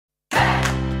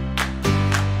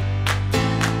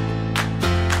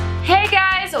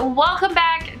welcome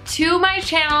back to my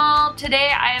channel. Today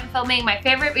I am filming my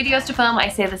favorite videos to film. I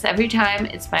say this every time.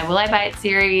 It's my Will I Buy It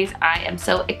series. I am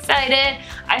so excited.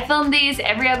 I film these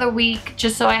every other week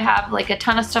just so I have like a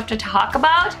ton of stuff to talk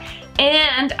about.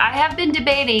 And I have been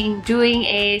debating doing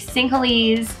a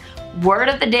Sinhalese word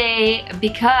of the day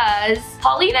because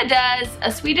Paulina does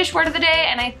a Swedish word of the day,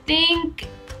 and I think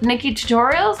Nikki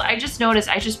Tutorials, I just noticed,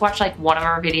 I just watched like one of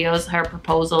her videos, her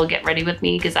proposal, Get Ready With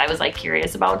Me, because I was like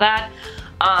curious about that.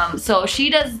 So she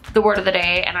does the word of the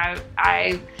day, and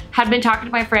I had been talking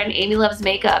to my friend Amy Loves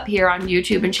Makeup here on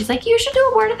YouTube, and she's like, you should do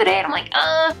a word of the day. And I'm like,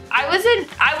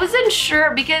 I wasn't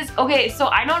sure because, okay, so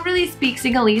I don't really speak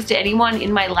Sinhalese to anyone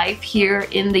in my life here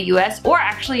in the US or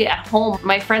actually at home.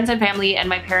 My friends and family and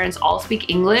my parents all speak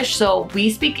English, so we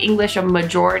speak English a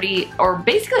majority or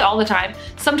basically all the time.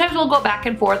 Sometimes we'll go back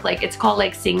and forth, like it's called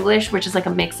like Singlish, which is like a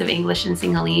mix of English and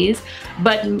Sinhalese.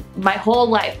 But my whole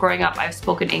life growing up, I've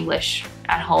spoken English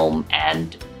at home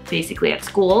and basically at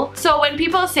school. So when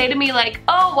people say to me like,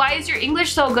 oh, why is your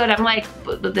English so good? I'm like,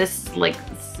 but this like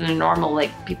it's normal,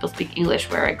 like people speak English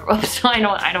where I grew up, so I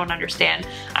don't understand.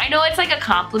 I know it's like a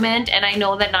compliment, and I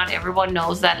know that not everyone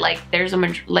knows that like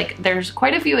there's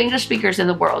quite a few English speakers in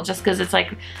the world just because it's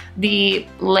like the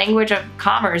language of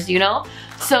commerce, you know?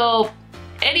 So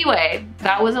anyway,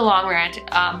 that was a long rant,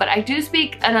 but I do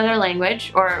speak another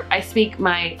language, or I speak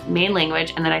my main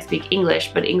language and then I speak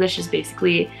English, but English is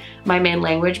basically my main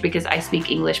language because I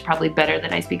speak English probably better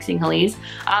than I speak Sinhalese.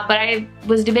 But I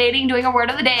was debating doing a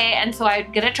word of the day, and so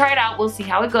I'm gonna try it out. We'll see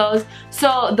how it goes.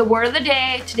 So the word of the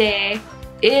day today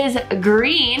is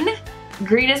green.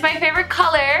 Green is my favorite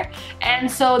color, and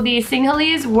so the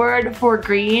Sinhalese word for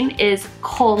green is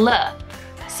kola.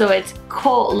 So it's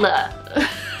kola.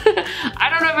 I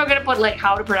don't know if I'm gonna put like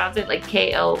how to pronounce it, like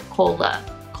K-O, kola.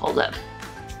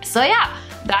 So yeah,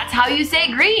 that's how you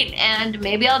say green, and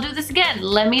maybe I'll do this again.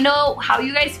 Let me know how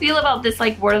you guys feel about this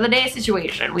like word of the day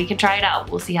situation. We can try it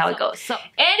out. We'll see how it goes. So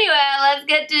anyway, let's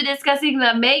get to discussing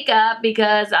the makeup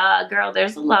because girl,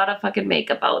 there's a lot of fucking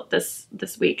makeup out this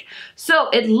week. So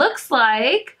it looks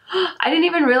like I didn't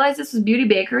even realize this was Beauty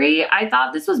Bakery. I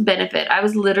thought this was Benefit. I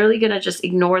was literally gonna just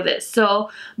ignore this. So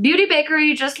Beauty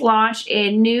Bakery just launched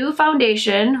a new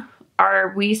foundation.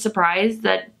 Are we surprised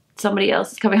that somebody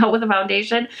else is coming out with a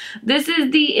foundation? This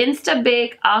is the Insta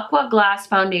Bake Aqua Glass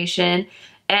Foundation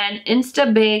and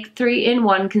Insta Bake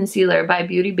 3-in-1 Concealer by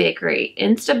Beauty Bakery.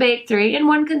 Insta Bake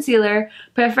 3-in-1 Concealer,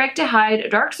 perfect to hide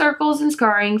dark circles and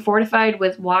scarring, fortified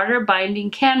with water binding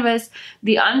canvas.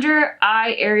 The under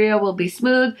eye area will be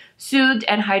smooth, soothed,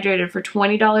 and hydrated for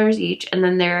 $20 each. And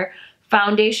then their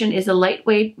foundation is a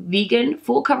lightweight, vegan,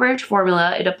 full coverage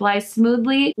formula. It applies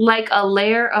smoothly like a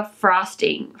layer of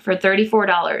frosting for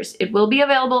 $34. It will be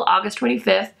available August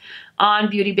 25th on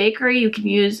Beauty Bakery. You can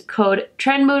use code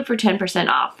TRENDMOOD for 10%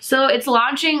 off. So it's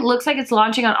launching, looks like it's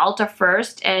launching on Ulta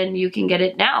first, and you can get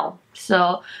it now.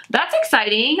 So that's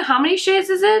exciting. How many shades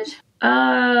is it?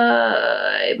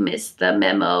 I missed the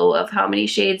memo of how many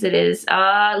shades it is.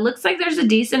 Looks like there's a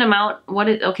decent amount.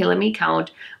 Okay, let me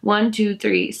count. 1, 2,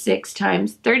 3, 6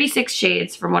 times 36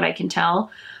 shades from what I can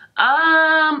tell.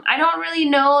 I don't really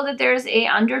know that there's a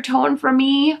undertone for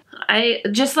me. I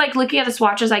just like looking at the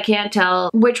swatches, I can't tell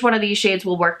which one of these shades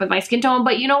will work with my skin tone,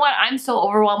 but you know what? I'm so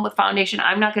overwhelmed with foundation.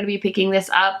 I'm not going to be picking this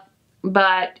up.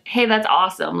 But hey, that's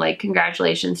awesome. Like,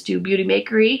 congratulations to Beauty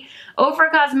Bakery.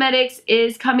 Ofra Cosmetics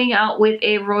is coming out with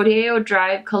a Rodeo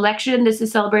Drive collection. This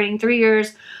is celebrating 3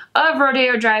 years of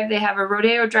Rodeo Drive. They have a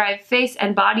Rodeo Drive face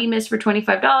and body mist for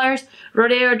 $25.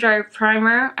 Rodeo Drive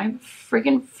primer. I have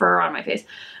freaking fur on my face.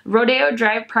 Rodeo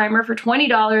Drive primer for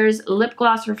 $20. Lip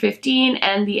gloss for $15.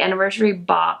 And the anniversary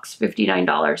box,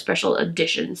 $59 special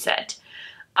edition set.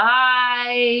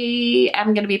 I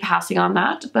am going to be passing on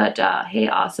that, but hey,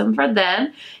 awesome for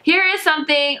them. Here is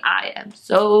something I am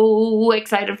so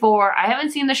excited for. I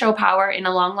haven't seen the show Power in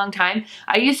a long time.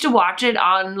 I used to watch it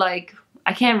on like,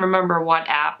 I can't remember what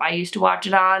app I used to watch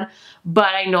it on,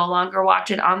 but I no longer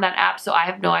watch it on that app, so I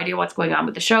have no idea what's going on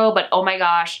with the show. But oh my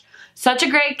gosh, such a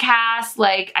great cast.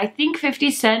 Like, I think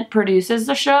 50 Cent produces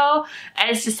the show, and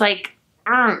it's just like,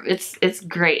 it's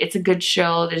great. It's a good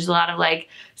show. There's a lot of like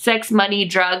sex, money,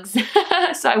 drugs.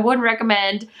 So I wouldn't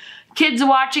recommend kids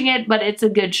watching it, but it's a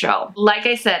good show. Like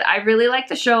I said, I really like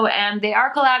the show, and they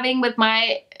are collabing with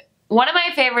one of my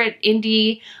favorite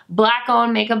indie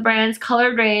black-owned makeup brands,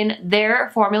 Colored Rain. Their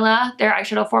formula, their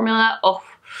eyeshadow formula, oh,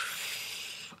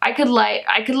 I could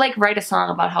like write a song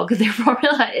about how good their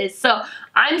formula is. So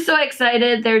I'm so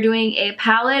excited. They're doing a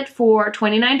palette for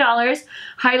 $29,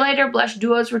 highlighter blush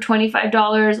duos for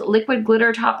 $25, liquid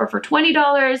glitter topper for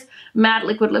 $20, matte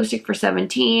liquid lipstick for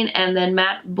 $17, and then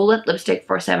matte bullet lipstick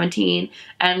for $17,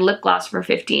 and lip gloss for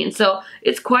 $15. So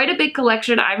it's quite a big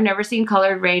collection. I've never seen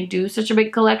Colored Rain do such a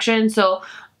big collection. So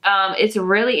it's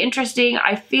really interesting.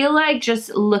 I feel like just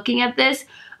looking at this,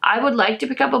 I would like to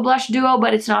pick up a blush duo,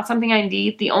 but it's not something I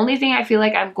need. The only thing I feel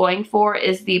like I'm going for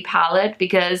is the palette,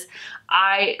 because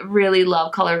I really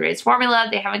love Colored Rain's formula.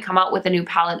 They haven't come out with a new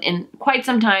palette in quite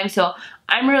some time, so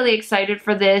I'm really excited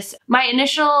for this. My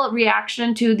initial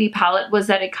reaction to the palette was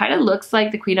that it kind of looks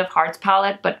like the Queen of Hearts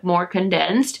palette, but more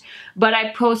condensed. But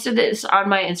I posted this on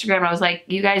my Instagram, and I was like,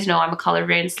 you guys know I'm a Colored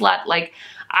Rain slut. Like,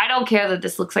 I don't care that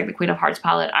this looks like the Queen of Hearts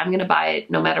palette. I'm gonna buy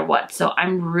it no matter what. So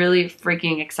I'm really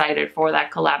freaking excited for that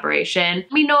collaboration.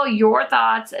 Let me know your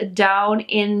thoughts down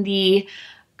in the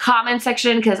comment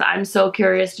section, because I'm so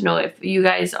curious to know if you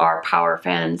guys are Power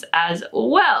fans as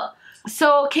well.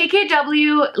 So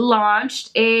KKW launched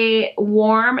a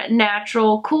warm,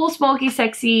 natural, cool, smoky,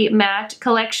 sexy matte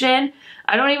collection.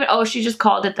 I don't even, oh, she just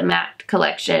called it the matte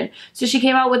collection. So she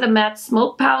came out with a matte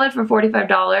smoke palette for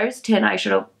 $45, 10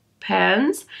 eyeshadow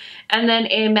pens, and then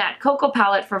a matte cocoa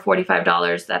palette for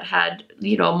 $45 that had,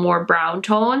 you know, more brown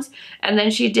tones. And then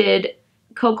she did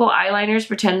cocoa eyeliners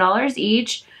for $10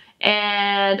 each,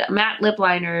 and matte lip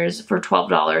liners for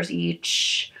 $12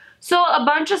 each. So a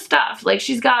bunch of stuff. Like,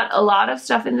 she's got a lot of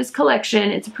stuff in this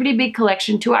collection. It's a pretty big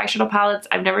collection, 2 eyeshadow palettes.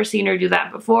 I've never seen her do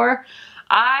that before.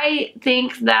 I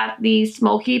think that the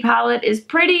smoky palette is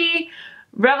pretty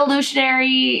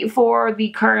revolutionary for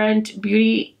the current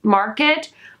beauty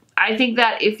market. I think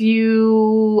that if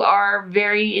you are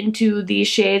very into these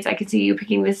shades, I can see you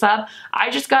picking this up.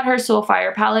 I just got her Soul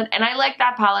Fire palette, and I like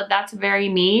that palette. That's very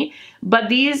me. But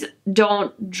these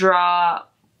don't draw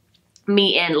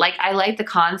me in. Like, I like the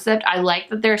concept. I like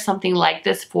that there's something like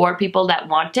this for people that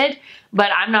want it,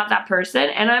 but I'm not that person,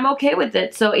 and I'm okay with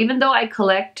it. So even though I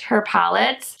collect her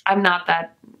palettes, I'm not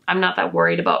that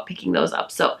worried about picking those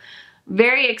up. So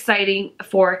very exciting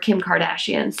for Kim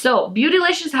Kardashian. So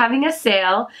Beautylish is having a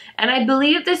sale, and I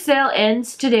believe the sale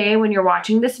ends today when you're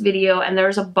watching this video, and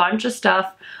there's a bunch of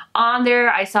stuff on there.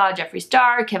 I saw Jeffree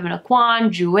Star, Kevin Aucoin,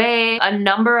 Jouer, a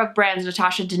number of brands,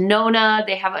 Natasha Denona.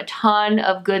 They have a ton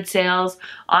of good sales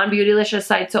on Beautylish's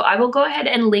site. So I will go ahead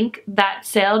and link that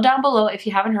sale down below if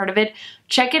you haven't heard of it.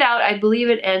 Check it out. I believe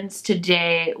it ends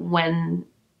today when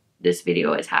this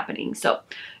video is happening. So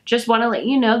just want to let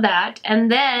you know that.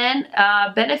 And then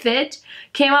Benefit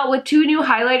came out with 2 new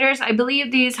highlighters. I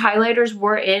believe these highlighters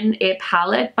were in a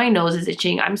palette. My nose is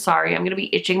itching. I'm sorry. I'm going to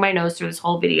be itching my nose through this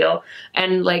whole video.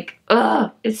 And like,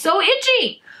 ugh, it's so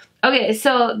itchy. Okay,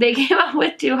 so they came out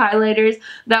with 2 highlighters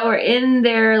that were in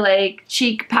their like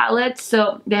cheek palettes.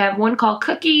 So they have one called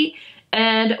Cookie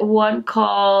and one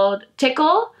called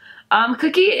Tickle.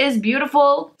 Cookie is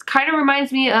beautiful. Kind of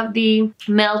reminds me of the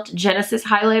Melt Genesis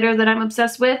highlighter that I'm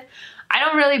obsessed with. I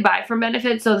don't really buy from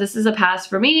Benefit, so this is a pass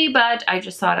for me, but I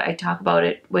just thought I'd talk about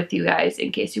it with you guys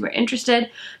in case you were interested.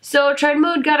 So Trend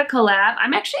Mood got a collab.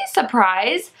 I'm actually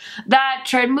surprised that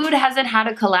Trend Mood hasn't had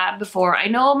a collab before. I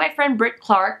know my friend Britt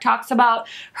Clark talks about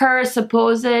her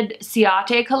supposed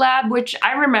Ciate collab, which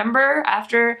I remember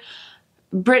after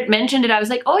Britt mentioned it, I was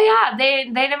like, oh yeah, they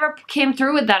never came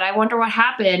through with that. I wonder what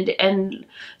happened. And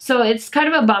so it's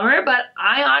kind of a bummer, but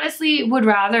I honestly would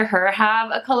rather her have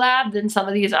a collab than some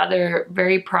of these other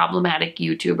very problematic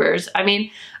YouTubers. I mean,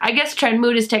 I guess Trend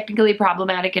Mood is technically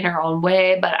problematic in her own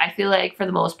way, but I feel like for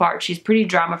the most part, she's pretty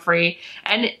drama-free.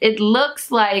 And it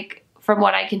looks like, from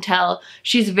what I can tell,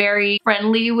 she's very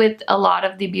friendly with a lot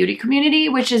of the beauty community,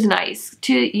 which is nice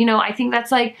to, you know, I think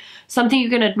that's like something you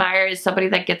can admire, is somebody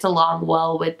that gets along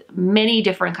well with many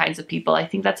different kinds of people. I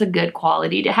think that's a good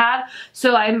quality to have.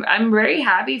 So I'm very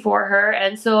happy for her.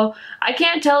 And so I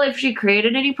can't tell if she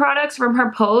created any products from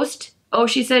her post. Oh,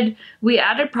 she said, we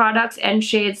added products and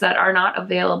shades that are not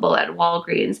available at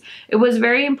Walgreens. It was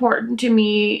very important to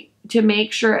me to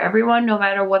make sure everyone, no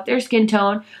matter what their skin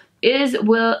tone, is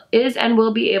and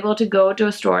will be able to go to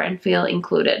a store and feel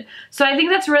included. So I think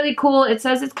that's really cool. It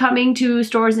says it's coming to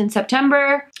stores in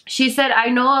September. She said, I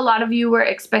know a lot of you were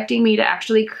expecting me to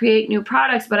actually create new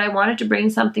products, but I wanted to bring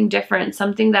something different,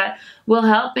 something that will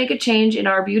help make a change in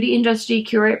our beauty industry,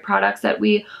 curate products that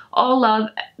we all love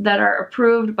that are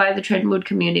approved by the Trend Mood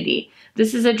community.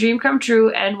 This is a dream come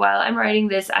true, and while I'm writing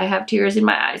this, I have tears in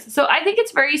my eyes. So I think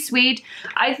it's very sweet.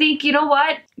 I think, you know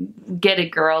what? Get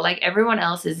it, girl. Like, everyone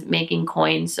else is making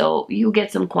coins, so you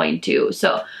get some coin too.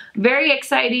 So very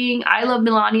exciting. I love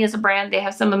Milani as a brand. They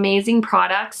have some amazing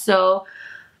products. So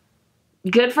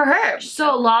good for her.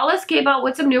 So Lawless came out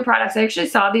with some new products. I actually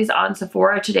saw these on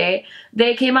Sephora today.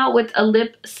 They came out with a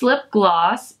lip slip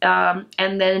gloss and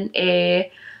then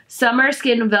a summer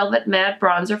skin velvet matte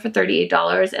bronzer for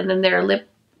 $38, and then their lip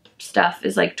stuff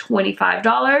is like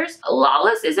 $25.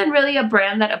 Lawless isn't really a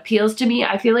brand that appeals to me.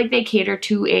 I feel like they cater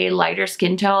to a lighter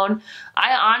skin tone.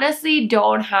 I honestly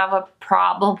don't have a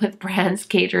problem with brands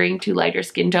catering to lighter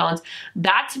skin tones.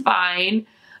 That's fine.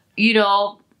 You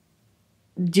know,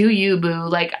 do you, boo.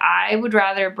 Like, I would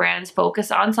rather brands focus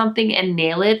on something and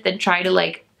nail it than try to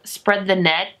like spread the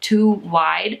net too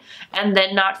wide and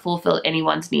then not fulfill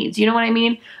anyone's needs. You know what I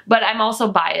mean? But I'm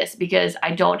also biased because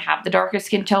I don't have the darker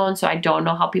skin tone, so I don't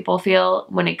know how people feel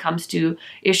when it comes to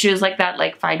issues like that,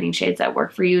 like finding shades that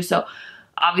work for you. So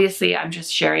obviously I'm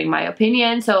just sharing my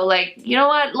opinion. So like, you know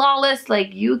what, Lawless,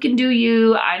 like you can do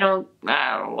you. I don't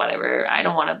whatever. I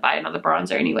don't want to buy another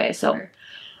bronzer anyway, so.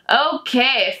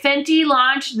 Okay, Fenty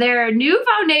launched their new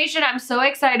foundation. I'm so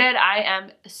excited. I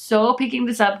am so picking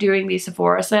this up during the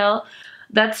Sephora sale.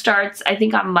 That starts, I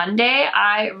think, on Monday.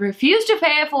 I refuse to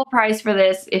pay a full price for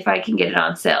this if I can get it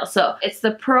on sale. So it's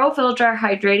the Pro Filter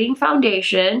Hydrating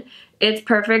Foundation. It's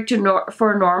perfect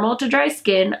for normal to dry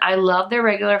skin. I love their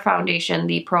regular foundation,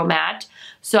 the Pro Matte.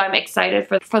 So I'm excited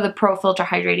for the Pro Filter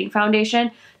Hydrating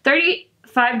Foundation.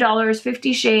 $35,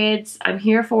 50 shades. I'm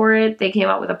here for it. They came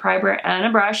out with a primer and a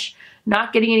brush.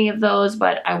 Not getting any of those,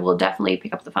 but I will definitely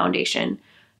pick up the foundation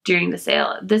during the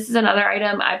sale. This is another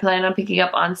item I plan on picking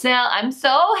up on sale. I'm so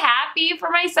happy for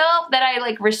myself that I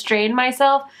like restrained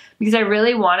myself because I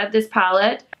really wanted this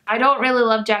palette. I don't really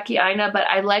love Jackie Aina, but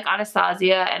I like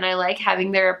Anastasia and I like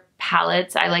having their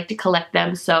palettes. I like to collect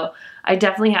them, so I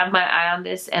definitely have my eye on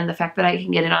this, and the fact that I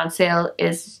can get it on sale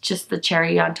is just the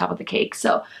cherry on top of the cake.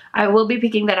 So I will be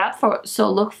picking that up,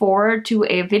 so look forward to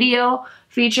a video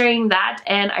featuring that.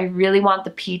 And I really want the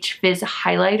Peach Fizz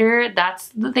highlighter. That's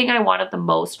the thing I wanted the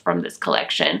most from this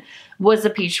collection, was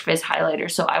the Peach Fizz highlighter.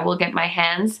 So I will get my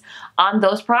hands on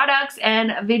those products,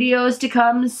 and videos to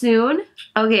come soon.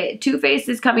 Okay, Too Faced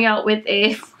is coming out with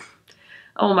a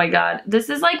oh my god, this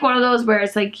is like one of those where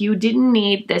it's like you didn't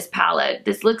need this palette.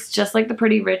 This looks just like the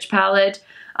Pretty Rich palette.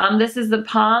 This is the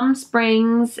Palm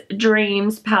Springs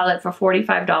Dreams palette for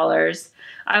 $45.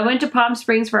 I went to Palm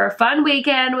Springs for a fun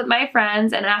weekend with my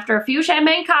friends, and after a few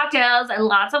champagne cocktails and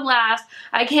lots of laughs,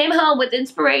 I came home with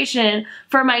inspiration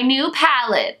for my new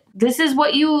palette. This is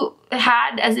what you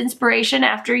had as inspiration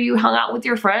after you hung out with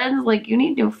your friends? Like, you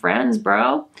need new friends,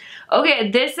 bro. Okay,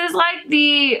 this is like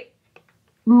the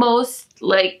most,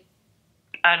 like,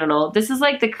 I don't know, this is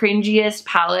like the cringiest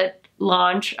palette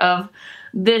launch of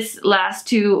this last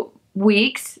 2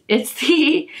 weeks. It's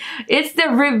the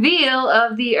reveal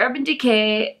of the Urban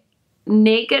Decay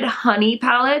Naked Honey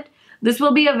palette. This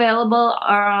will be available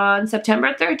on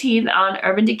September 13th on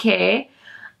Urban Decay.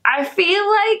 I feel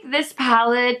like this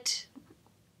palette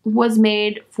was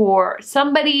made for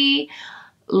somebody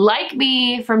like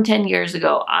me from 10 years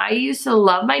ago. I used to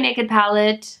love my Naked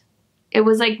palette. It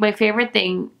was like my favorite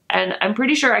thing, and I'm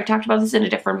pretty sure I talked about this in a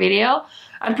different video.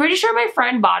 I'm pretty sure my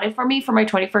friend bought it for me for my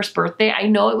 21st birthday. I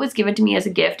know it was given to me as a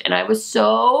gift, and I was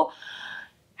so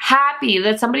happy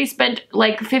that somebody spent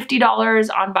like $50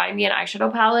 on buying me an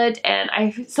eyeshadow palette, and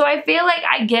so I feel like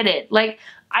I get it. Like,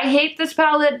 I hate this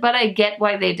palette, but I get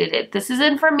why they did it. This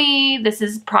isn't for me. This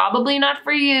is probably not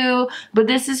for you, but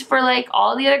this is for like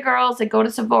all the other girls that go to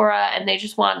Sephora and they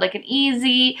just want like an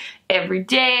easy,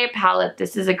 everyday palette.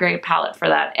 This is a great palette for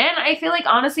that. And I feel like,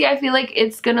 honestly, I feel like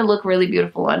it's gonna look really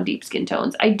beautiful on deep skin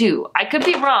tones. I do. I could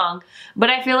be wrong, but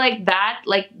I feel like that,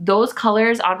 like those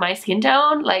colors on my skin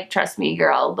tone, like, trust me,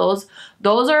 girl,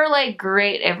 those are like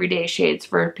great everyday shades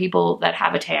for people that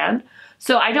have a tan.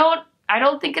 So I don't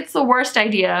think it's the worst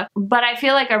idea, but I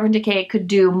feel like Urban Decay could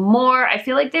do more. I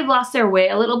feel like they've lost their way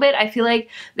a little bit. I feel like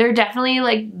they're definitely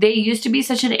like, they used to be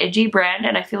such an edgy brand,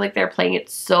 and I feel like they're playing it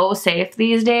so safe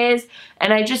these days.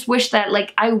 And I just wish that,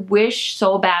 like, I wish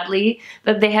so badly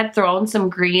that they had thrown some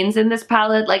greens in this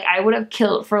palette. Like, I would have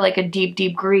killed for like a deep,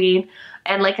 deep green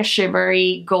and like a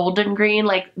shimmery golden green.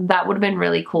 Like, that would have been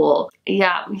really cool.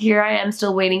 Yeah, here I am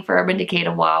still waiting for Urban Decay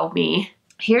to wow me.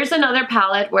 Here's another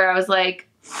palette where I was like,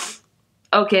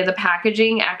 okay, the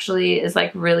packaging actually is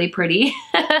like really pretty.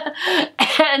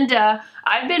 And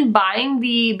I've been buying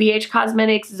the BH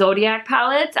Cosmetics Zodiac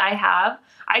palettes. I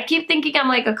keep thinking I'm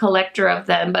like a collector of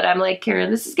them, but I'm like,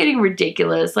 Karen, this is getting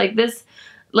ridiculous. Like this,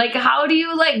 like, how do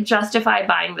you like justify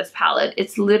buying this palette?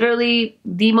 It's literally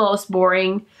the most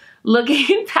boring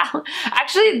looking palette.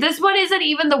 Actually, this one isn't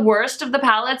even the worst of the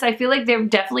palettes. I feel like they've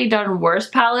definitely done worse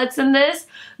palettes than this.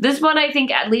 This one I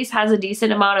think at least has a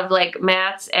decent amount of like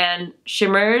mattes and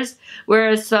shimmers,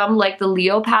 whereas some like the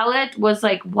Leo palette was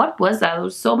like, what was that? There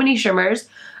was so many shimmers.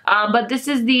 But this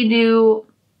is the new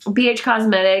BH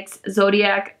Cosmetics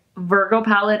Zodiac Virgo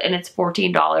palette, and it's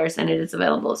 $14 and it is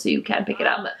available, so you can pick it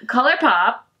up.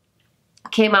 ColourPop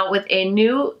came out with a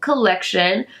new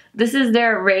collection. This is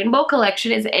their rainbow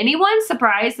collection. Is anyone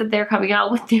surprised that they're coming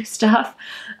out with new stuff?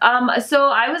 So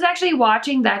I was actually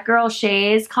watching that girl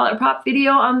Shay's ColourPop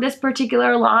video on this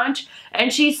particular launch,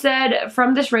 and she said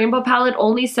from this rainbow palette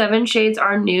only 7 shades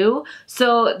are new.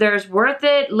 So there's Worth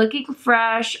It, Looking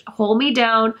Fresh, Hold Me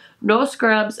Down, No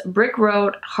Scrubs, Brick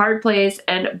Road, Hard Place,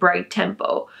 and Bright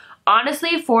Tempo.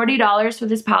 Honestly, $40 for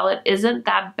this palette isn't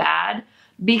that bad,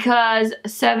 because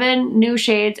 7 new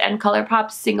shades and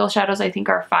ColourPop's single shadows I think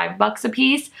are $5 a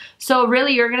piece. So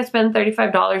really you're gonna spend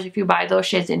 $35 if you buy those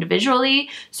shades individually.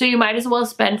 So you might as well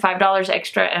spend $5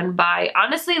 extra and buy.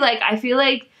 Honestly, like I feel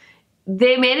like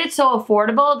they made it so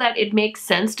affordable that it makes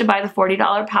sense to buy the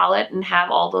 $40 palette and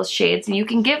have all those shades. And you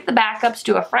can give the backups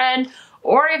to a friend,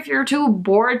 or if you're too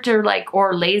bored to like,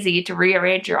 or lazy to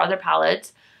rearrange your other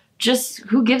palettes, just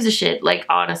who gives a shit, like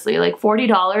honestly, like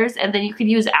 $40, and then you could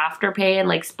use Afterpay and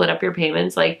like split up your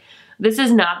payments. Like this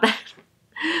is not that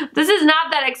this is not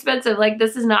that expensive, like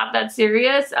this is not that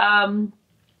serious.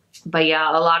 But yeah,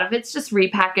 a lot of it's just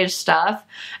repackaged stuff,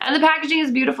 and the packaging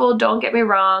is beautiful, don't get me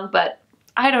wrong, but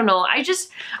I don't know,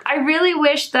 I really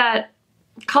wish that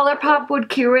ColourPop would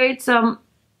curate some.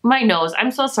 My nose,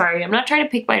 I'm so sorry, I'm not trying to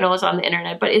pick my nose on the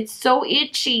internet, but it's so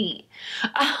itchy.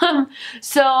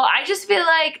 So I just feel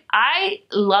like I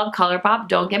love ColourPop,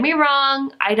 don't get me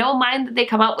wrong. I don't mind that they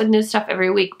come out with new stuff every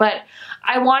week, but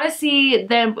I want to see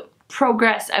them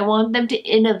progress. I want them to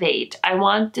innovate. I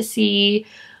want to see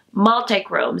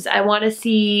multi-chromes. I want to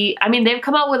see, I mean, they've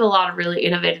come out with a lot of really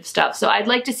innovative stuff, so I'd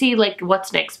like to see like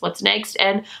what's next,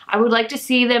 and I would like to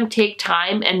see them take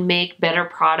time and make better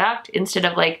product instead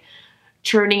of like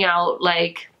churning out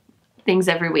like things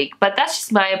every week. But that's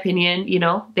just my opinion, you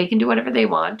know, they can do whatever they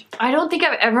want. I don't think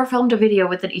I've ever filmed a video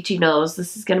with an itchy nose.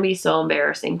 This is gonna be so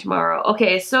embarrassing tomorrow.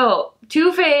 Okay, so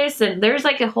Too Faced, and there's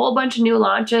like a whole bunch of new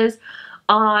launches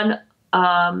on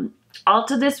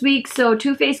Ulta this week. So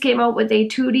Too Faced came out with a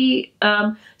Tutti,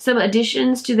 some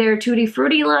additions to their Tutti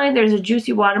Frutti line. There's a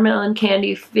Juicy Watermelon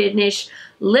Candy Finish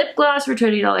Lip Gloss for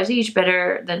 $20 each,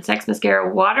 better than Sex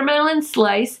Mascara, Watermelon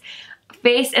Slice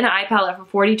face and eye palette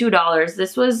for $42.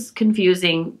 This was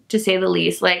confusing to say the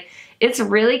least. Like, it's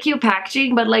really cute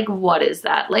packaging, but like, what is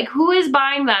that? Like, who is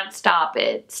buying that? Stop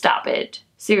it. Stop it.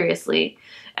 Seriously.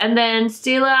 And then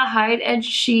Stila Hide and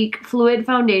Chic Fluid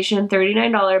Foundation,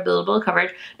 $39 buildable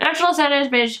coverage, natural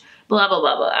sandwich finish, blah, blah,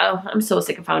 blah, blah. Oh, I'm so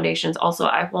sick of foundations. Also,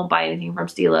 I won't buy anything from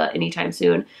Stila anytime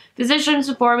soon.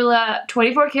 Physicians Formula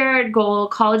 24 karat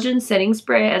gold collagen setting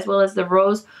spray, as well as the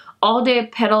Rose All Day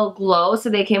Petal Glow. So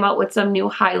they came out with some new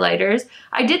highlighters.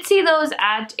 I did see those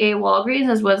at a Walgreens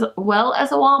as well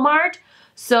as a Walmart.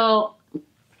 So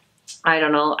I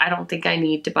don't know. I don't think I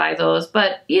need to buy those,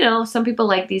 but you know, some people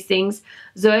like these things.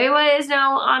 Zoewa is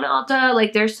now on Ulta.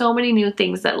 Like, there's so many new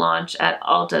things that launch at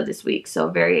Ulta this week, so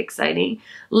very exciting.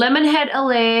 Lemonhead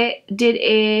LA did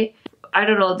a, I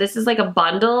don't know, this is like a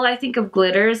bundle, I think, of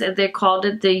glitters, and they called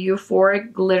it the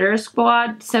Euphoric Glitter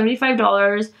Squad.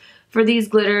 $75 for these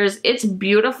glitters. It's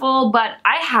beautiful, but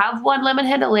I have one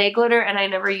Lemonhead LA glitter and I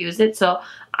never use it, so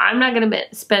I'm not gonna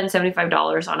spend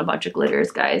 $75 on a bunch of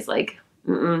glitters, guys. Like,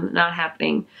 not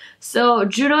happening. So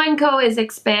Juno & Co is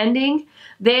expanding.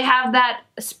 They have that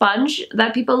sponge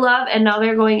that people love, and now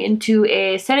they're going into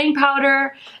a setting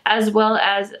powder as well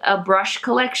as a brush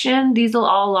collection. These will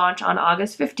all launch on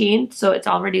August 15th, so it's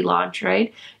already launched,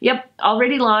 right? Yep,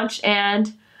 already launched,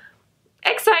 and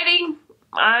exciting.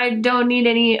 I don't need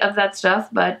any of that stuff,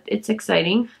 but it's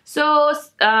exciting. So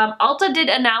Ulta did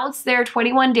announce their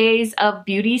 21 days of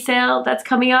beauty sale that's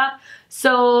coming up.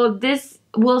 So this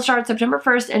will start September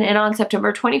 1st and end on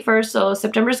September 21st. So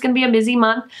September is going to be a busy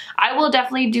month. I will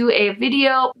definitely do a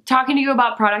video talking to you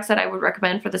about products that I would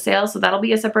recommend for the sale. So that'll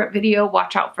be a separate video.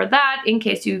 Watch out for that in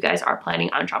case you guys are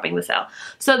planning on shopping the sale.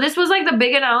 So this was like the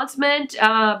big announcement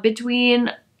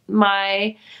between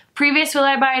my previous Will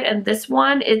I Buy It and this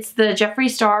one. It's the Jeffree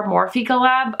Star Morphe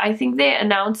collab. I think they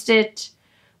announced it,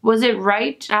 was it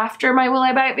right after my Will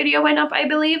I Buy It video went up, I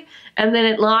believe? And then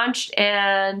it launched,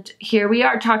 and here we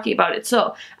are talking about it.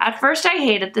 So at first I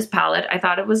hated this palette. I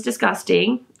thought it was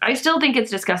disgusting. I still think it's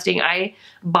disgusting. I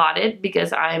bought it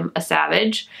because I'm a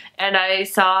savage, and I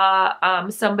saw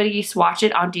somebody swatch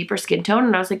it on deeper skin tone,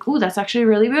 and I was like, ooh, that's actually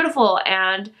really beautiful.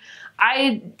 And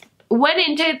I went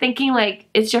into it thinking like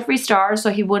it's Jeffree Star, so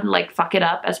he wouldn't like fuck it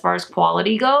up as far as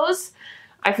quality goes.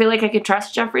 I feel like I could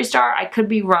trust Jeffree Star. I could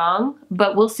be wrong,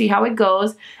 but we'll see how it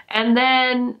goes. And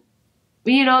then,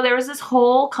 you know, there was this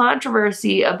whole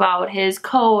controversy about his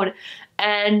code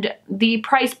and the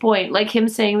price point, like him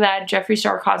saying that Jeffree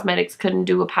Star Cosmetics couldn't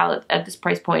do a palette at this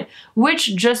price point,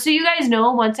 which, just so you guys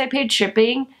know, once I paid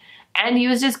shipping and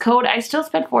used his code, I still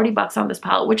spent 40 bucks on this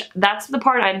palette, which that's the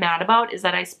part I'm mad about, is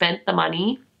that I spent the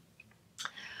money.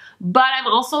 But I'm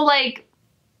also like,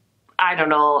 I don't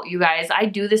know, you guys, I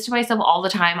do this to myself all the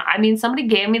time. I mean, somebody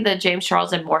gave me the James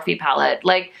Charles and Morphe palette.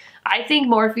 Like, I think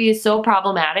Morphe is so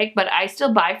problematic, but I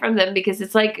still buy from them because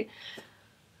it's like,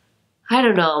 I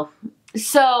don't know.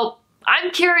 So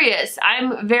I'm curious.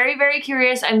 I'm very, very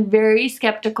curious. I'm very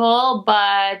skeptical,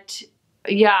 but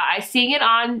yeah, seeing it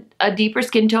on a deeper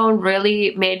skin tone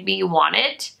really made me want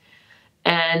it.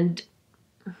 And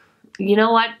you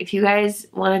know what? If you guys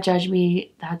want to judge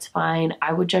me, that's fine.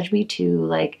 I would judge me too.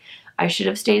 Like, I should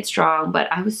have stayed strong,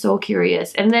 but I was so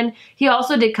curious. And then he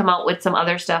also did come out with some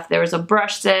other stuff. There was a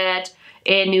brush set,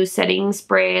 a new setting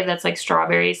spray that's like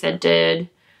strawberry scented,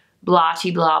 blah,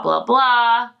 blah, blah,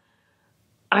 blah.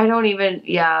 I don't even,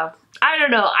 yeah. I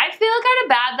don't know. I feel kind of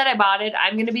bad that I bought it.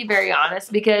 I'm going to be very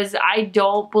honest because I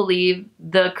don't believe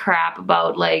the crap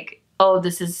about like, oh,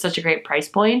 this is such a great price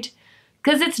point.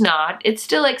 Because it's not. It's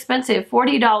still expensive.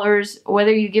 $40,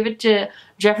 whether you give it to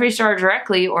Jeffree Star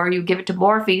directly or you give it to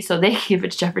Morphe so they give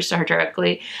it to Jeffree Star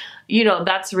directly. You know,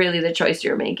 that's really the choice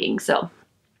you're making. So,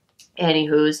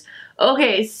 anywho's.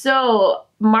 Okay, so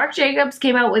Marc Jacobs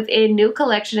came out with a new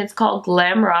collection. It's called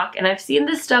Glam Rock. And I've seen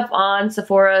this stuff on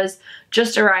Sephora's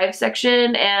Just Arrived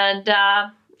section. And,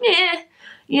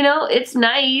 you know, it's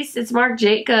nice. It's Marc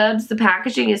Jacobs. The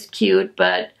packaging is cute,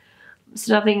 but it's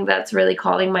nothing that's really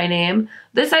calling my name.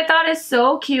 This I thought is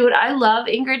so cute. I love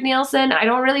Ingrid Nielsen. I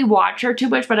don't really watch her too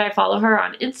much, but I follow her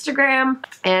on Instagram.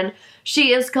 And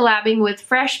she is collabing with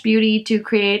Fresh Beauty to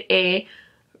create a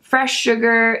Fresh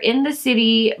Sugar in the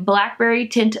City Blackberry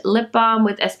Tint Lip Balm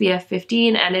with SPF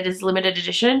 15. And it is limited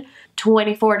edition,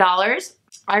 $24.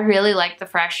 I really like the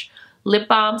Fresh lip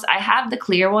balms. I have the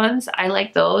clear ones. I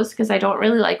like those because I don't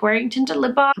really like wearing tinted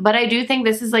lip balm. But I do think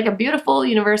this is like a beautiful,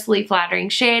 universally flattering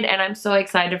shade. And I'm so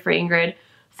excited for Ingrid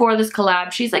for this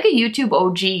collab. She's like a YouTube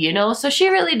OG, you know? So she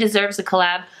really deserves a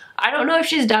collab. I don't know if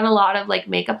she's done a lot of like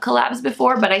makeup collabs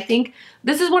before, but I think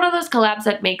this is one of those collabs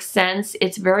that makes sense.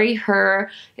 It's very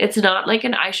her. It's not like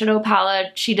an eyeshadow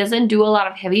palette. She doesn't do a lot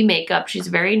of heavy makeup. She's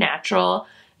very natural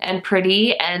and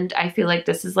pretty, and I feel like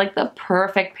this is like the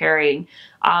perfect pairing.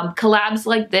 Collabs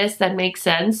like this that make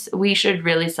sense, we should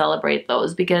really celebrate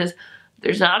those because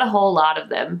there's not a whole lot of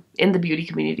them in the beauty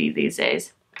community these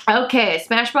days. Okay,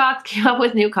 Smashbox came up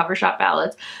with new Cover Shop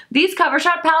palettes. These Cover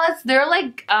Shop palettes, they're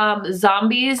like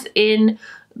zombies in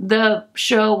the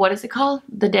show, what is it called?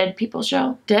 The Dead People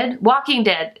show? Walking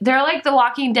Dead. They're like the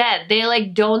Walking Dead. They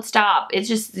like don't stop. It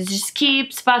just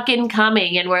keeps fucking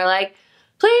coming, and we're like,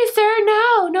 please sir,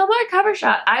 no more Cover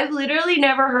Shop. I've literally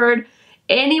never heard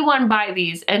anyone buy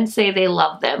these and say they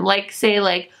love them. Like say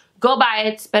like, go buy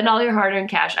it, spend all your hard-earned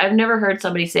cash. I've never heard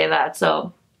somebody say that.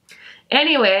 So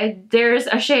anyway, there's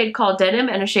a shade called Denim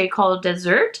and a shade called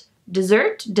Desert,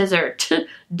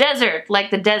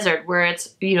 like the desert where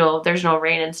it's, you know, there's no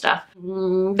rain and stuff.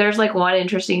 There's like one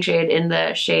interesting shade in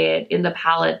the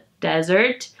palette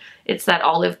Desert. It's that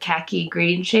olive khaki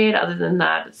green shade. Other than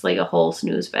that, it's like a whole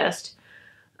snooze fest.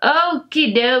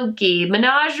 Okie dokie.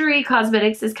 Menagerie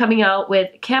Cosmetics is coming out with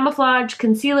camouflage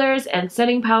concealers and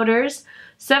setting powders.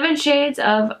 7 shades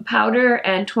of powder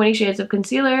and 20 shades of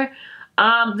concealer.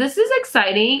 This is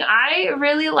exciting. I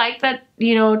really like that,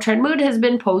 you know, Trend Mood has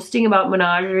been posting about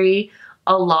Menagerie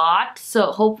a lot. So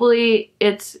hopefully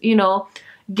it's, you know,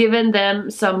 given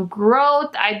them some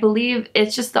growth. I believe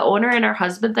it's just the owner and her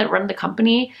husband that run the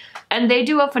company, and they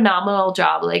do a phenomenal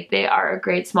job. Like, they are a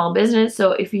great small business.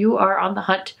 So if you are on the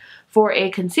hunt for a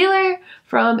concealer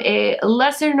from a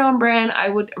lesser known brand, I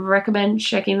would recommend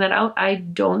checking that out. I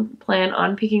don't plan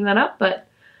on picking that up, but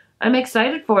I'm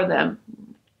excited for them.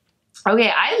 Okay,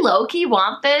 I low-key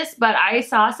want this, but I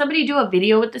saw somebody do a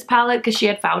video with this palette because she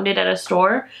had found it at a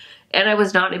store, and I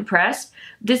was not impressed.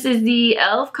 This is the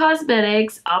e.l.f.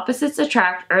 Cosmetics Opposites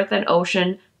Attract Earth and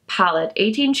Ocean palette.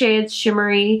 18 shades,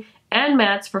 shimmery, and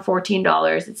mattes for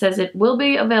 $14. It says it will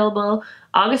be available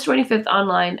August 25th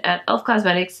online at e.l.f.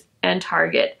 Cosmetics and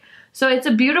Target. So it's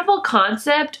a beautiful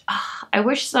concept. I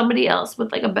wish somebody else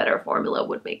with like a better formula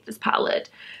would make this palette.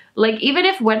 Like, even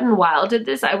if Wet n Wild did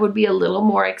this, I would be a little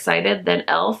more excited than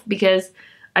e.l.f. because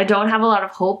I don't have a lot of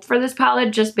hope for this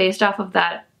palette just based off of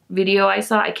that video I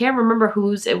saw. I can't remember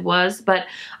whose it was, but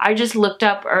I just looked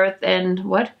up Earth and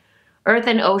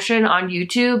Ocean on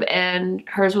YouTube, and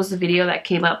hers was the video that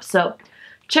came up. So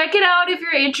check it out if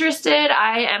you're interested.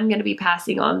 I am going to be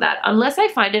passing on that unless I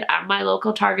find it at my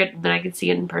local Target, then I can see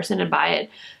it in person and buy it.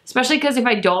 Especially because if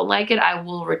I don't like it, I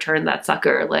will return that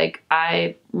sucker. Like,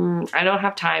 I don't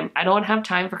have time. I don't have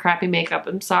time for crappy makeup.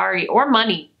 I'm sorry. Or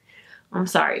money. I'm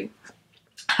sorry.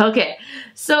 Okay,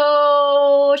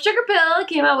 so Sugar Pill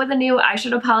came out with a new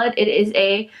eyeshadow palette. It is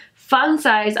a fun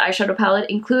size eyeshadow palette.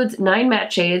 Includes 9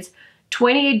 matte shades,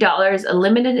 $28, a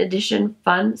limited edition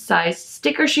fun size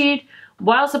sticker sheet.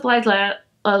 While supplies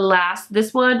last,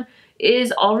 this one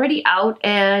is already out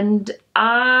and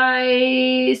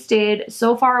I stayed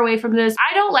so far away from this.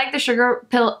 I don't like the Sugar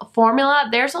Pill formula.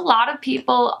 There's a lot of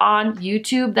people on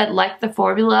YouTube that like the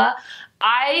formula.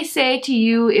 I say to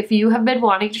you, if you have been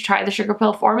wanting to try the Sugar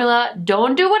Pill formula,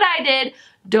 don't do what I did.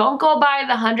 Don't go buy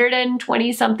the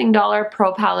 $120 something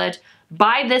pro palette.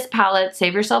 Buy this palette,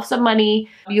 save yourself some money.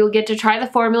 You'll get to try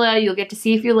the formula, you'll get to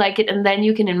see if you like it, and then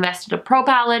you can invest in a pro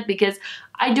palette because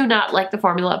I do not like the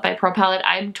formula by pro palette.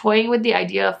 I'm toying with the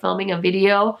idea of filming a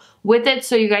video with it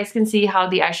so you guys can see how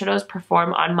the eyeshadows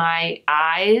perform on my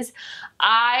eyes.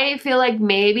 I feel like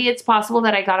maybe it's possible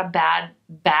that I got a bad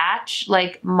batch.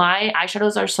 Like, my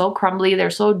eyeshadows are so crumbly, they're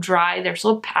so dry, they're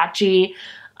so patchy.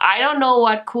 I don't know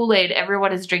what Kool-Aid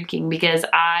everyone is drinking because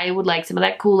I would like some of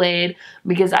that Kool-Aid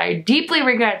because I deeply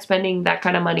regret spending that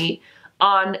kind of money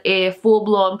on a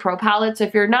full-blown pro palette. So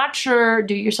if you're not sure,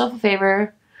 do yourself a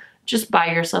favor, just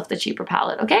buy yourself the cheaper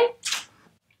palette, okay?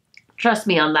 Trust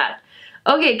me on that.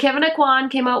 Okay, Kevyn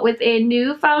Aucoin came out with a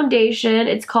new foundation.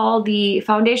 It's called the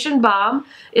Foundation Balm.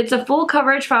 It's a full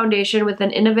coverage foundation with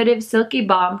an innovative silky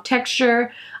balm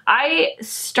texture. I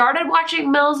started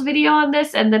watching Mel's video on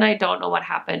this and then I don't know what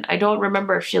happened. I don't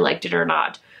remember if she liked it or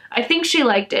not. I think she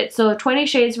liked it. So 20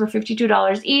 shades for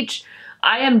 $52 each.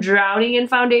 I am drowning in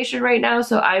foundation right now,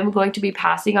 so I'm going to be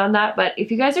passing on that. But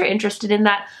if you guys are interested in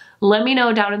that, let me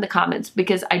know down in the comments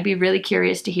because I'd be really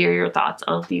curious to hear your thoughts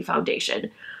on the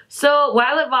foundation. So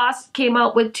Violet Voss came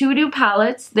out with 2 new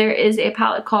palettes. There is a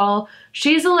palette called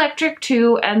She's Electric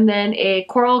 2 and then a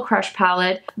Coral Crush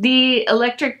palette. The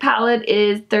electric palette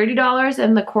is $30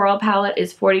 and the coral palette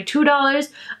is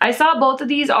 $42. I saw both of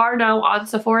these are now on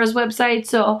Sephora's website,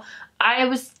 so I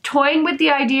was toying with the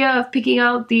idea of picking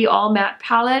out the all matte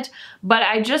palette, but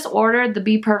I just ordered the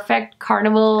Be Perfect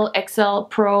Carnival XL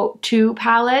Pro 2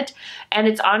 palette and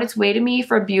it's on its way to me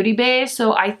for Beauty Bay,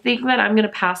 so I think that I'm going to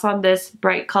pass on this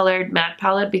bright colored matte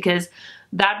palette because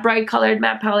that bright colored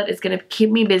matte palette is going to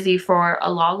keep me busy for a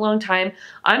long time.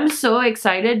 I'm so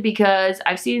excited because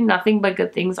I've seen nothing but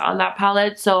good things on that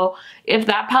palette. So if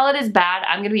that palette is bad,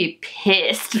 I'm going to be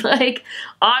pissed. Like,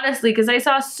 honestly, because I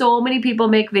saw so many people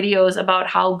make videos about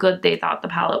how good they thought the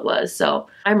palette was. So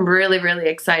I'm really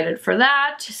excited for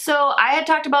that. So I had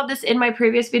talked about this in my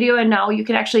previous video and now you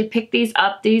can actually pick these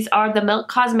up. These are the Milk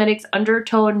Cosmetics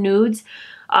Undertone Nudes.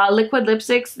 Liquid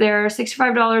lipsticks. They're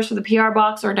 $65 for the PR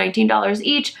box or $19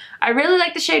 each. I really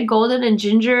like the shade Golden and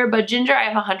Ginger, but Ginger I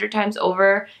have 100 times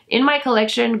over in my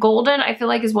collection. Golden I feel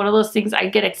like is one of those things I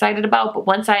get excited about, but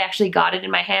once I actually got it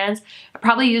in my hands, I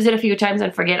probably use it a few times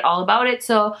and forget all about it.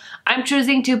 So I'm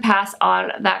choosing to pass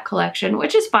on that collection,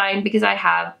 which is fine because I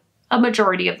have a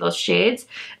majority of those shades.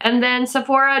 And then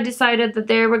Sephora decided that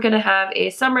they were going to have a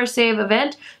summer save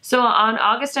event. So on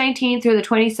August 19th through the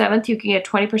 27th, you can get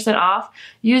 20% off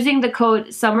using the code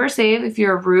SUMMERSAVE if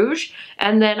you're Rouge.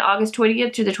 And then August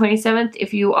 20th to the 27th,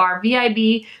 if you are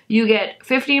VIB, you get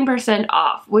 15%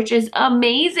 off, which is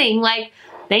amazing. Like,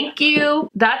 thank you.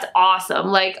 That's awesome.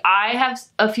 Like, I have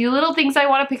a few little things I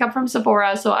want to pick up from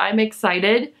Sephora, so I'm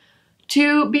excited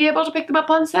to be able to pick them up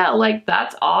on sale. Like,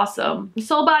 that's awesome.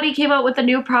 Soul Body came out with a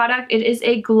new product. It is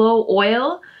a glow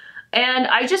oil. And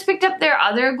I just picked up their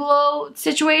other glow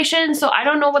situation, so I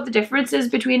don't know what the difference is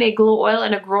between a glow oil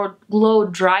and a glow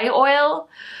dry oil.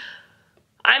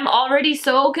 I'm already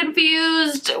so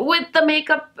confused with the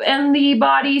makeup and the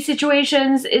body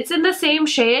situations. It's in the same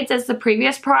shades as the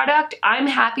previous product. I'm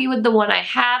happy with the one I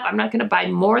have. I'm not going to buy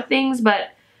more things,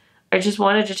 but I just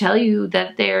wanted to tell you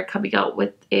that they're coming out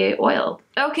with a oil.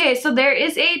 Okay, so there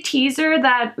is a teaser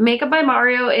that Makeup by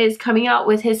Mario is coming out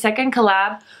with his second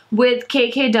collab with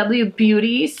KKW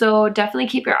Beauty, so definitely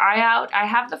keep your eye out. I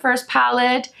have the first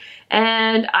palette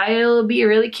and I'll be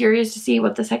really curious to see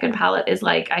what the second palette is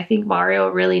like. I think Mario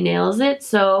really nails it,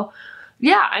 so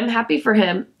yeah, I'm happy for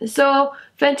him. So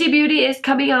Fenty Beauty is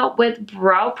coming out with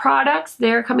brow products.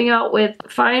 They're coming out with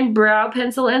Fine Brow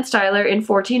Pencil and Styler in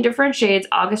 14 different shades,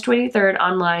 August 23rd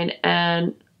online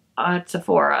and at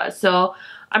Sephora. So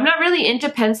I'm not really into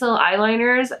pencil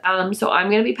eyeliners, so I'm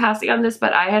going to be passing on this,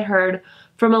 but I had heard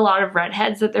from a lot of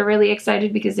redheads that they're really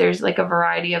excited because there's like a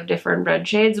variety of different red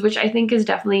shades, which I think is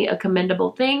definitely a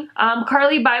commendable thing.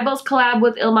 Carly Bible's collab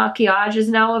with Il Makiage is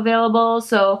now available.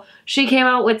 So she came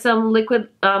out with some liquid,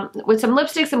 with some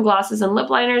lipsticks, some glosses, and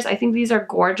lip liners. I think these are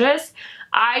gorgeous.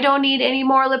 I don't need any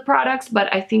more lip products,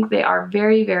 but I think they are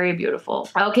very, very beautiful.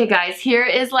 Okay guys, here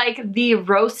is like the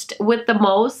roast with the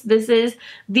most. This is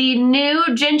the new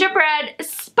Gingerbread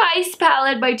Spice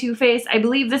palette by Too Faced. I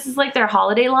believe this is like their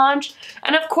holiday launch.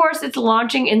 And of course it's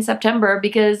launching in September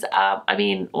because, I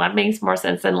mean, what makes more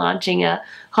sense than launching a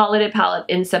holiday palette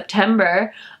in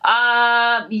September?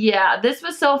 Yeah, this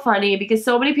was so funny because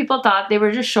so many people thought they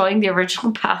were just showing the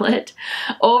original palette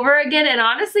over again. And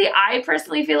honestly, I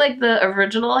personally feel like the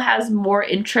original has more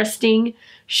interesting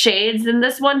shades than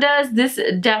this one does. This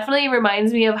definitely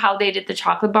reminds me of how they did the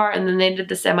chocolate bar and then they did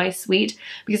the semi-sweet,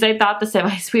 because I thought the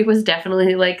semi-sweet was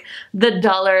definitely like the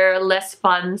duller, less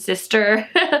fun sister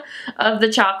of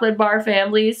the chocolate bar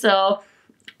family. So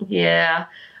yeah,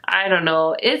 I don't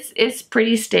know. It's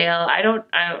pretty stale.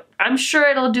 I'm sure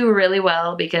it'll do really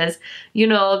well because, you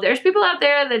know, there's people out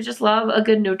there that just love a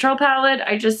good neutral palette.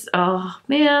 Oh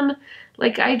man,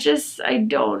 like I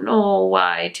don't know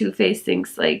why Too Faced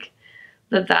thinks like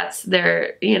that's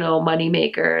their, you know, money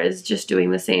maker, is just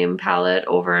doing the same palette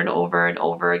over and over and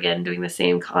over again, doing the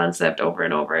same concept over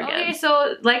and over again. Okay,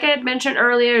 so like I had mentioned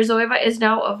earlier, Zoeva is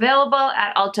now available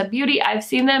at Ulta Beauty. I've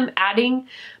seen them adding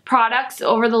products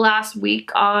over the last week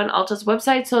on Ulta's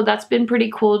website, so that's been pretty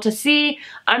cool to see.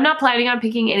 I'm not planning on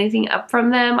picking anything up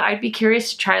from them. I'd be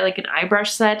curious to try like an eye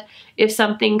brush set if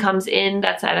something comes in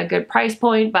that's at a good price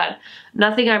point, but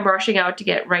nothing I'm rushing out to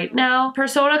get right now.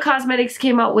 Persona Cosmetics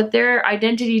came out with their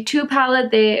Identity 2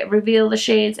 palette. They revealed the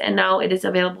shades and now it is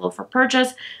available for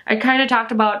purchase. I kind of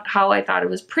talked about how I thought it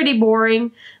was pretty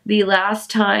boring the last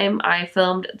time I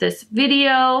filmed this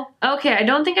video. Okay, I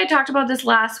don't think I talked about this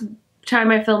last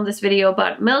time I filmed this video,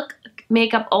 but Milk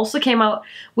Makeup also came out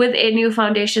with a new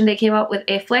foundation. They came out with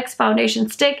a Flex foundation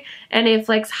stick and a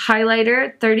Flex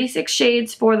highlighter, 36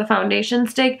 shades for the foundation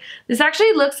stick. This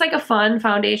actually looks like a fun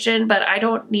foundation, but I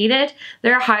don't need it.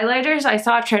 Their highlighters, I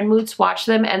saw Trend Mood swatch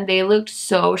them and they looked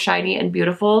so shiny and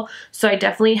beautiful. So I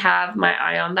definitely have my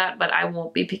eye on that, but I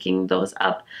won't be picking those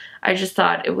up. I just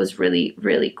thought it was really,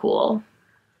 really cool.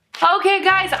 Okay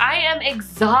guys, I am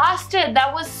exhausted.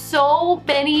 That was so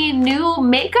many new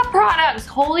makeup products.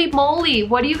 Holy moly.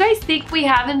 What do you guys think we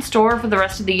have in store for the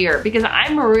rest of the year? Because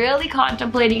I'm really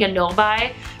contemplating a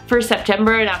no-buy for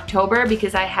September and October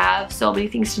because I have so many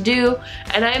things to do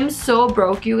and I'm so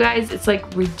broke, you guys. It's like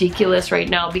ridiculous right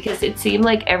now because it seemed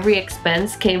like every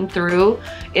expense came through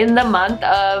in the month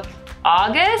of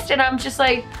August and I'm just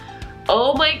like,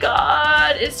 oh my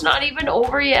god, it's not even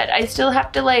over yet. I still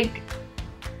have to like...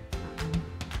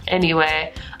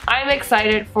 Anyway, I'm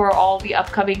excited for all the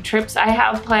upcoming trips I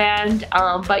have planned,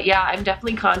 but yeah, I'm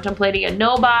definitely contemplating a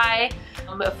no-buy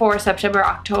for September,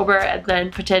 October, and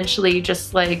then potentially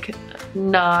just like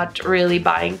not really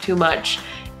buying too much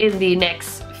in the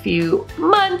next few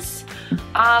months.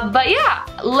 But yeah,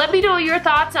 let me know your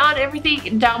thoughts on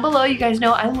everything down below. You guys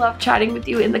know I love chatting with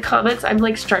you in the comments. I'm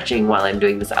like stretching while I'm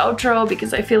doing this outro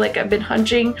because I feel like I've been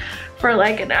hunching for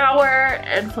like an hour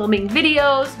and filming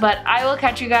videos, but I will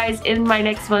catch you guys in my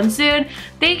next one soon.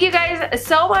 Thank you guys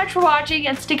so much for watching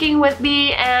and sticking with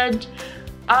me, and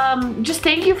just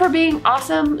thank you for being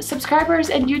awesome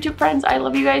subscribers and YouTube friends. I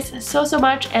love you guys so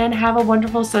much and have a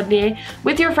wonderful Sunday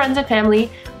with your friends and family.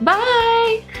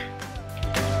 Bye!